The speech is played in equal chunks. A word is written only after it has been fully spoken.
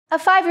A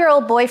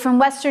 5-year-old boy from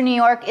Western New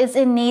York is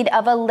in need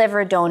of a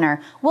liver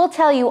donor. We'll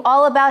tell you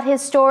all about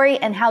his story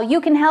and how you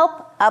can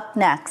help up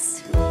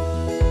next.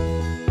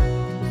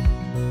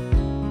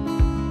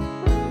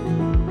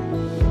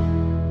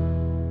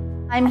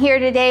 I'm here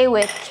today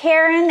with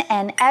Karen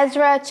and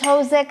Ezra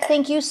Chozik.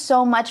 Thank you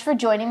so much for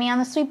joining me on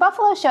the Sweet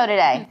Buffalo Show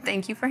today.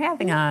 Thank you for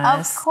having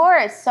us. Of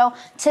course. So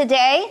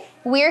today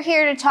we're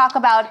here to talk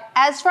about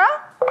Ezra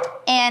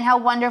and how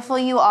wonderful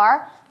you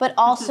are, but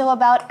also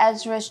about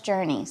Ezra's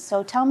journey.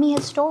 So tell me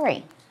his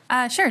story.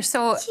 Sure.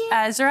 So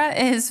Ezra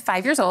is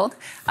 5 years old.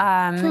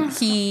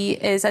 He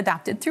is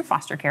adopted through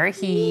foster care.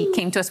 He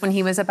came to us when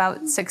he was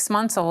about 6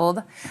 months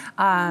old.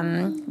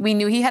 We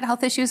knew he had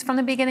health issues from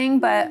the beginning,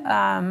 but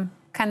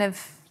kind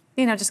of,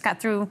 just got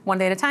through one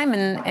day at a time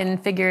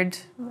and figured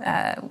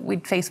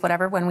we'd face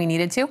whatever when we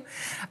needed to.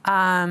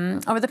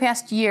 Over the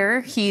past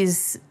year,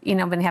 he's,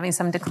 been having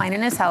some decline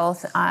in his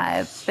health,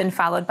 been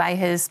followed by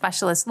his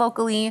specialist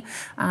locally,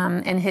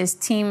 and his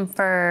team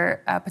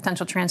for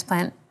potential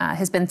transplant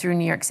has been through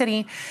New York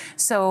City.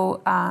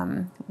 So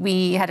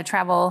we had to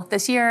travel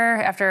this year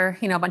after,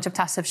 a bunch of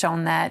tests have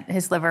shown that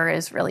his liver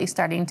is really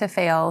starting to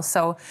fail.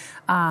 So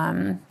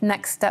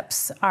next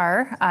steps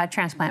are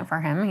transplant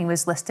for him. He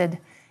was listed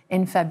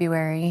in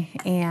February,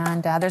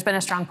 and there's been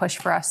a strong push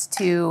for us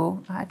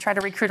to try to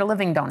recruit a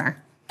living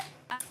donor.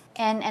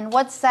 And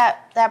what's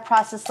that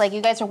process like? You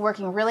guys are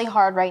working really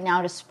hard right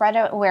now to spread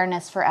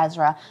awareness for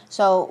Ezra.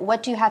 So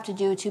what do you have to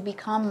do to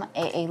become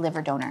a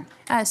liver donor?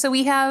 So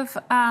we have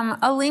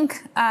a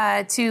link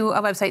to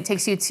a website,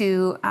 takes you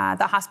to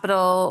the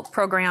hospital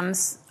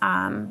programs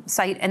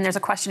site, and there's a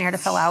questionnaire to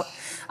fill out.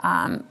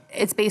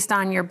 It's based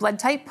on your blood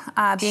type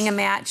being a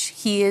match.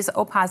 He is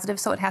O positive,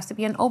 so it has to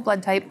be an O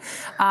blood type.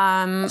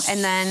 And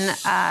then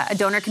a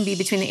donor can be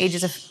between the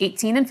ages of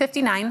 18 and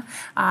 59.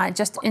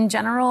 Just in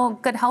general,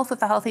 good health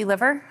with a healthy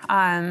liver.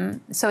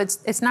 So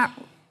it's not,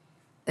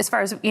 as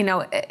far as,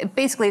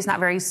 basically it's not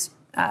very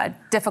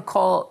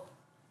difficult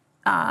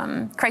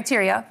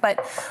criteria, but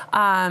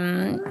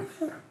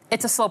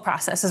it's a slow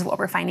process is what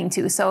we're finding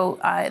too. So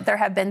there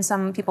have been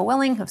some people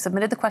willing who have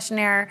submitted the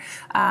questionnaire,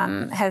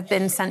 have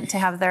been sent to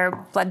have their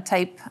blood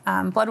type,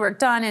 blood work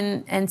done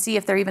and see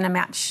if they're even a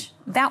match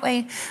that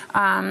way.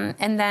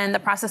 And then the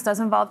process does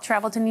involve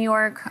travel to New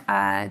York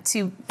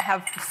to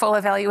have full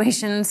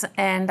evaluations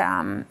and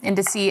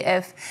to see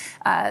if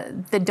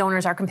the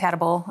donors are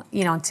compatible,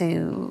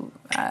 to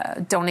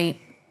donate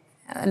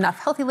enough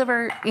healthy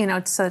liver,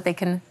 so that they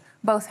can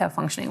both have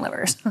functioning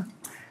livers.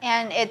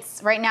 And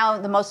it's right now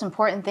the most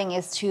important thing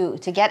is to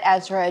get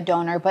Ezra a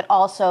donor, but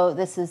also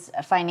this is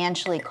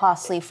financially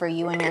costly for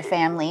you and your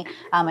family.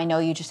 I know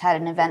you just had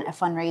an event, a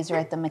fundraiser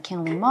at the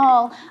McKinley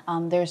Mall.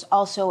 There's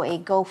also a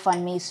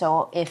GoFundMe,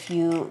 so if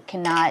you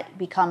cannot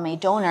become a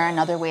donor,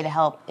 another way to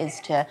help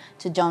is to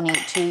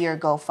donate to your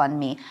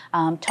GoFundMe.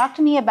 Talk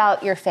to me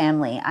about your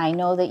family. I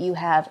know that you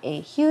have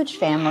a huge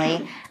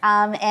family,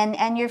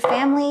 and your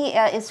family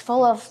is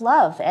full of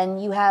love,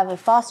 and you have a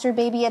foster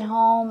baby at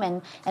home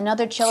and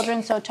other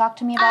children. So talk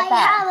to me about that. I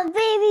have a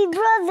baby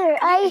brother.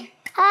 I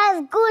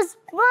have Goose.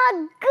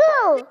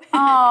 Goose.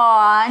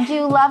 Aw, do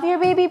you love your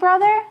baby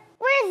brother?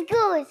 Where's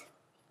Goose?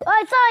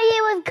 I thought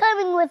he was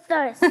coming with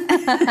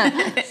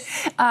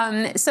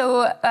us.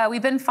 So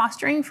we've been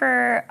fostering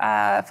for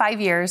 5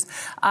 years.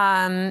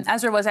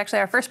 Ezra was actually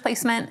our first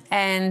placement,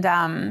 and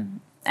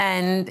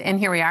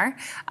here we are.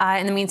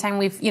 In the meantime,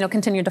 we've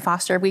continued to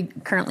foster. We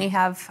currently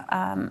have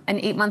an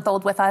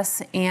 8-month-old with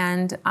us,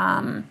 and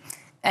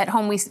at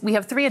home, we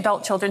have 3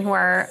 adult children who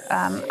are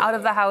out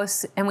of the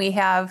house, and we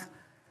have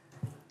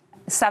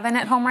 7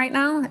 at home right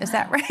now. Is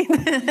that right?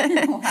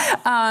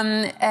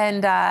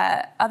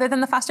 Wow. Other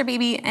than the foster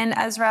baby and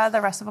Ezra,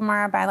 the rest of them are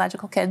our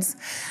biological kids.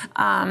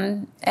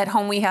 At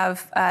home, we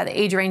have the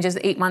age range is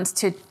 8 months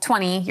to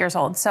 20 years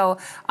old. So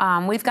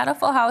we've got a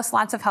full house,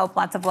 lots of help,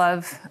 lots of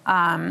love.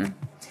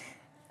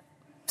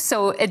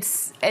 So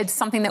it's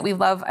something that we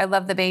love. I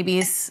love the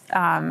babies.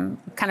 Kind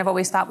of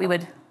always thought we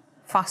would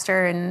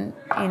foster and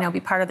be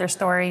part of their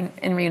story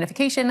in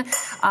reunification.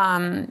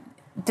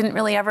 Didn't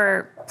really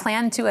ever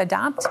plan to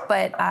adopt,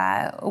 but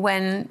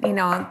when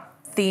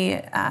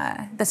the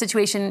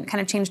situation kind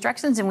of changed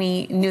directions and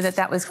we knew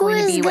that was going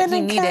to be what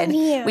he needed,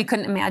 we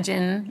couldn't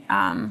imagine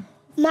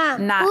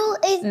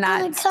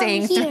not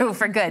staying through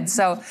for good.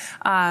 So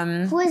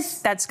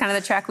that's kind of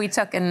the track we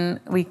took,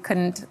 and we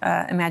couldn't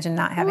imagine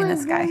not having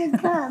this guy.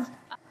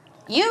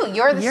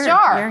 You're the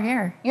star. You're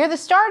here. You're the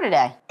star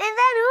today. And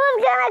then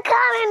who's gonna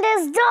come in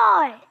this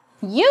door?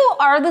 You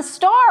are the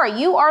star.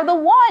 You are the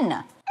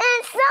one.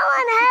 And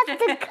someone has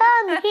to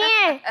come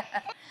here.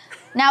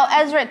 Now,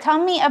 Ezra, tell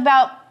me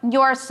about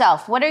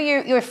yourself. What are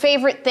your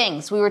favorite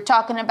things? We were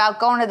talking about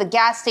going to the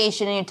gas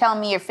station, and you're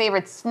telling me your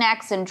favorite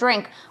snacks and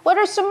drink. What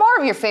are some more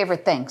of your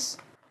favorite things?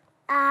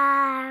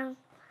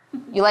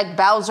 You like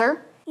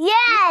Bowser?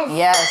 Yes.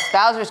 Yes,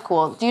 Bowser's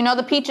cool. Do you know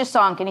the Peaches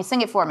song? Can you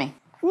sing it for me?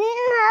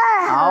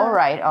 No. All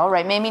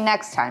right. Maybe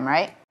next time,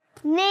 right?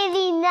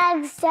 Maybe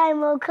next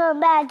time we'll come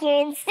back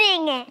here and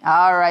sing it.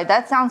 All right,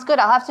 that sounds good.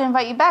 I'll have to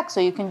invite you back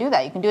so you can do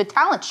that. You can do a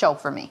talent show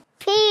for me.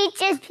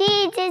 Peaches,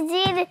 peaches,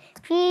 peaches,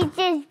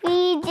 peaches,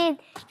 peaches,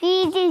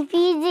 peaches,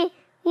 peaches,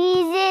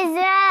 peaches,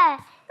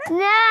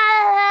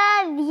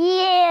 love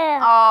you.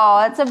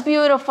 Oh, it's a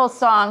beautiful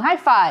song. High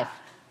five.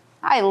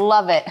 I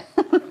love it.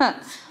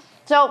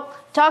 So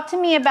talk to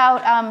me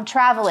about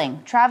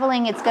traveling.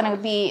 Traveling, it's going to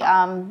be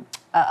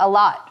a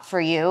lot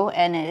for you,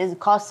 and it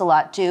costs a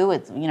lot too.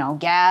 It's, you know,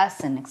 gas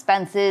and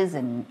expenses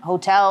and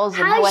hotels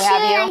and what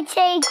have you. How should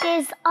I take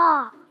this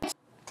off?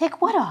 Take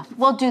what off?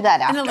 We'll do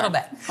that after. In a little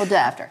bit. We'll do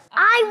that after.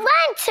 I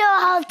went to a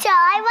hotel.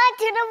 I went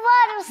to the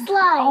water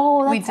slide.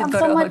 Oh, that We did sounds go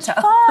so to a much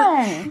hotel.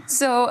 fun.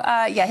 So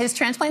yeah, his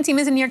transplant team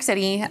is in New York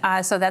City,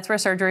 so that's where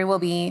surgery will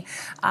be.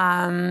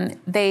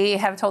 They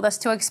have told us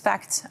to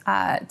expect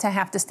to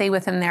have to stay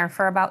with him there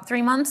for about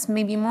 3 months,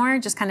 maybe more,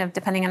 just kind of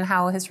depending on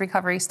how his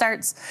recovery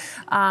starts.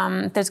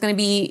 There's going to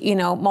be, you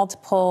know,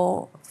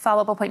 multiple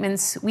follow-up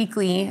appointments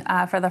weekly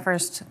for the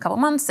first couple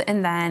months,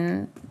 and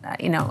then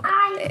you know,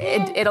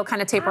 it'll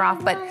kind of taper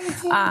off, but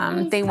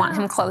they want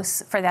him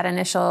close for that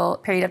initial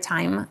period of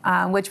time,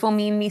 which will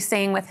mean me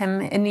staying with him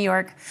in New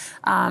York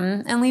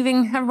and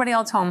leaving everybody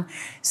else home.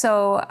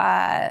 So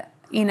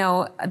you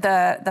know,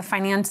 the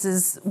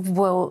finances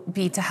will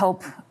be to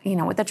help, you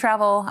know, with the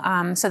travel,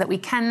 so that we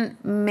can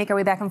make our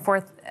way back and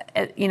forth,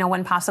 you know,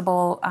 when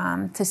possible,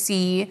 to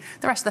see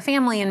the rest of the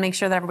family and make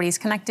sure that everybody's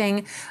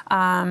connecting.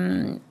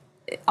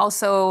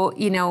 Also,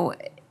 you know,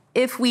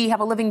 if we have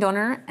a living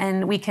donor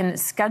and we can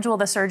schedule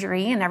the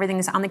surgery and everything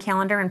is on the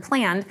calendar and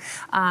planned,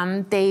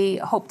 they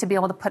hope to be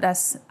able to put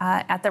us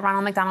at the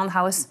Ronald McDonald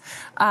House.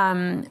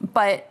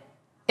 But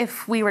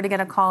if we were to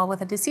get a call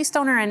with a deceased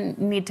donor and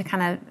need to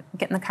kind of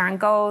get in the car and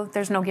go,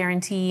 there's no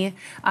guarantee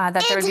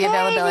that there would be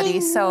availability.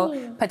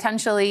 So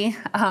potentially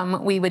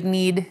we would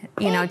need,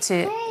 you know,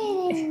 to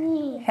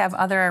have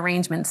other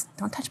arrangements.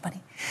 Don't touch, buddy.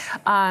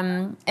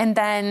 And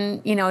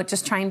then, you know,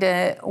 just trying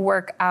to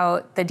work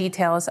out the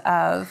details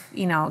of,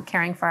 you know,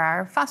 caring for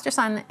our foster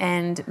son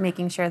and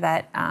making sure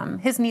that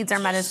his needs are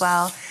met as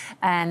well.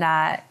 And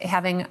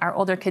having our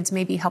older kids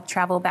maybe help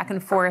travel back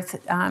and forth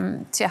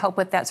to help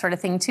with that sort of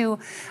thing too.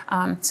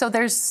 So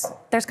there's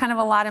kind of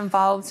a lot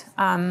involved.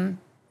 And,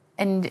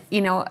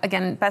 you know,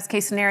 again, best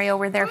case scenario,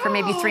 we're there for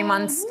maybe 3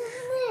 months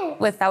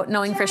without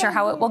knowing for sure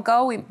how it will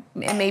go. It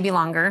may be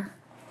longer.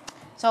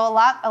 So a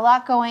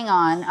lot going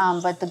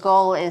on, but the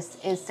goal is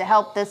to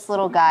help this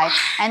little guy.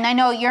 And I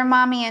know your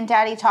mommy and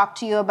daddy talked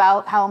to you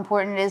about how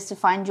important it is to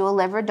find you a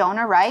liver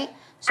donor, right?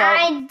 So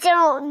I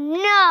don't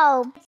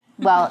know.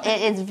 well,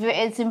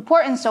 it's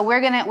important. So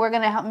we're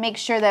gonna make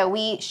sure that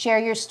we share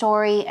your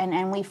story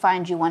and we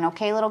find you one,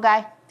 okay, little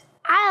guy?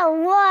 I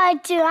don't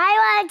want to. I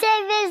want to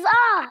take this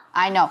off.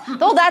 I know.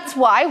 Well, that's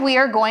why we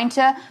are going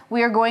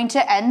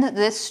to end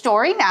this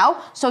story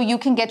now, so you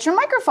can get your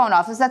microphone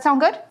off. Does that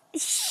sound good?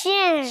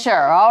 Sure.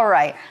 Sure, all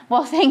right.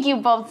 Well, thank you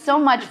both so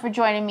much for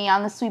joining me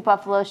on the Sweet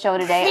Buffalo Show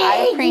today.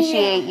 I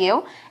appreciate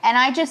you. And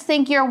I just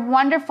think you're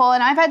wonderful.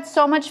 And I've had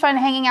so much fun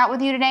hanging out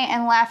with you today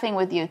and laughing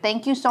with you.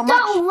 Thank you so much.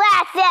 Don't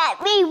laugh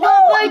at me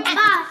one more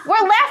time.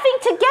 We're laughing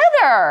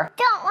together.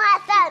 Don't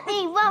laugh at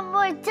me one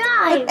more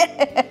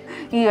time.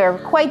 You're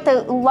quite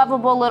the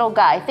lovable little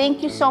guy.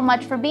 Thank you so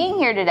much for being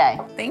here today.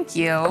 Thank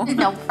you.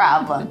 No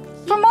problem.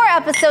 For more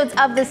episodes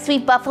of The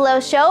Sweet Buffalo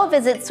Show,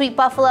 visit Sweet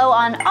Buffalo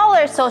on all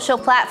our social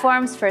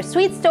platforms for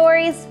sweet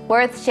stories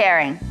worth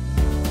sharing.